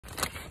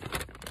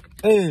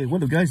Hey,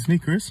 what up guys, it's me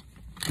Chris.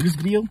 In this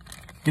video,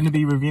 gonna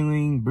be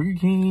reviewing Burger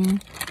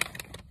King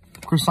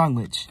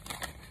Croissan'wich.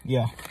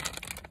 Yeah,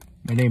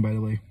 my name by the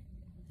way.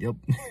 Yep.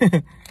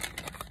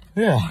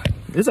 Yeah,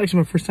 this is actually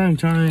my first time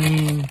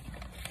trying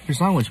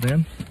Croissan'wich,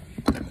 man.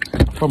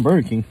 From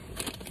Burger King.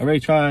 I already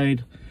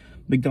tried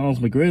McDonald's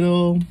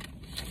McGriddle,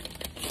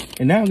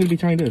 and now I'm gonna be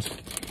trying this.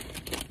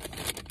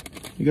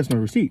 You guys my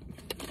receipt.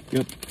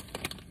 Yep.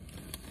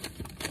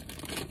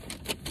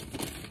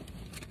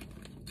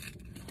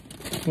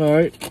 All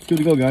right, good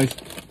to go, guys.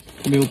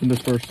 Let me open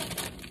this first.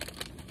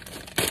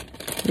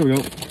 Here we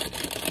go.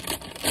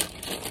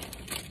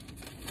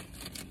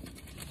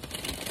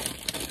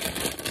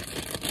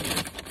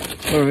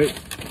 All right.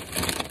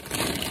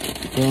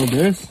 So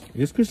this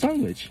is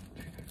Croissan'wich.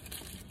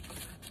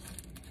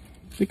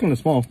 It's kind of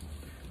small.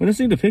 When I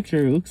see the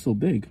picture, it looks so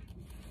big,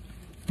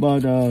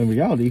 but in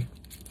reality,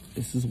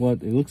 this is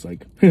what it looks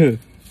like. I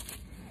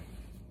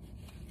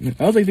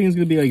was thinking it's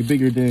gonna be like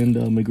bigger than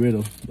the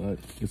McGriddle, but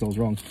I guess I was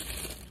wrong.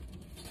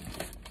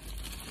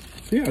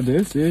 So yeah,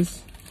 this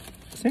is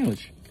a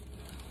sandwich.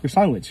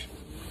 Croissan'wich.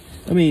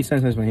 Let me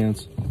sanitize my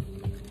hands.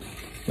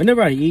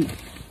 Whenever I eat,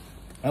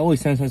 I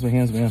always sanitize my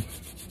hands, man.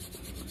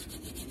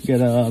 You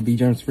gotta be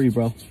germs free,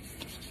 bro.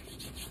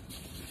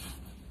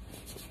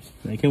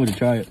 I can't wait to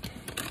try it.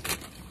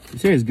 They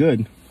say it's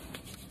good.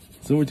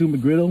 Similar to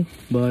McGriddle,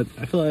 but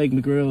I feel like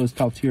McGriddle is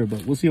top tier,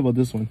 but we'll see about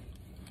this one.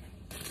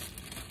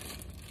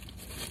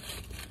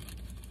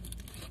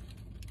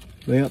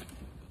 Yep.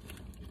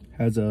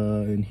 Has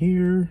in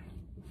here.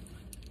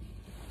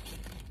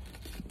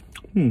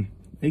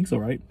 Eggs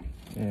alright.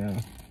 Yeah.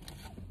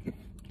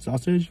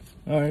 Sausage.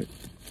 Alright.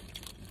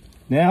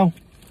 Now,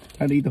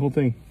 time to eat the whole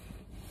thing.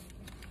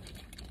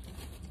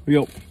 Here we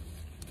go.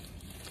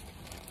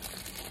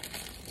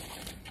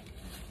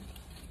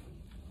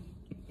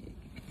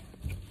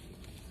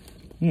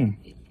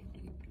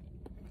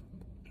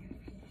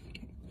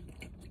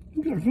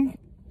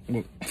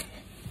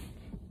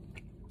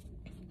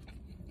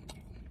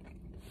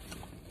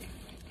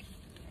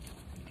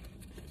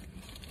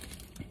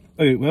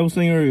 Okay, what I was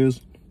saying earlier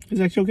is, it's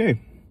actually okay.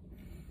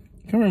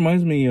 Kind of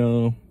reminds me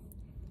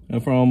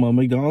from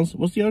McDonald's.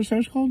 What's the other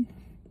sandwich called?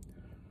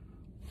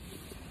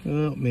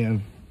 Oh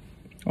man,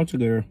 I'll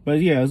check there.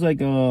 But yeah, it's like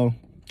similar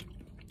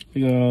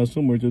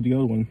to the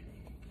other one.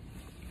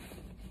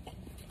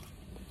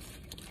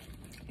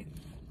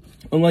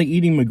 Unlike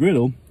eating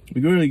McGriddle,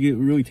 you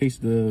really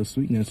taste the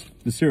sweetness,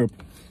 the syrup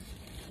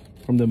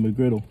from the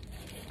McGriddle.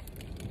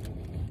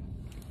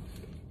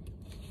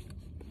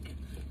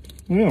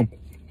 Yeah,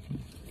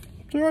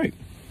 it's all right.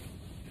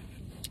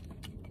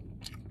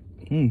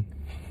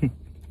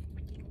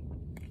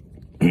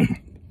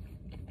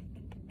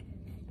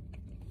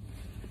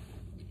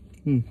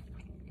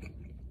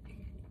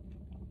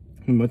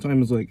 My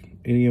time is like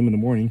 8 a.m. in the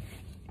morning.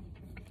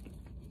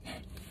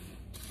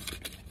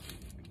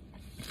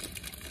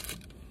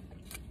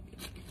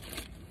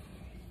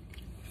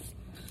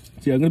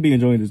 So yeah, I'm gonna be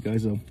enjoying this,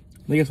 guys. So thank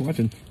you guys for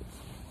watching.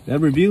 That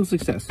review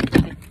success.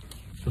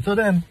 Until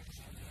then,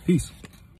 peace.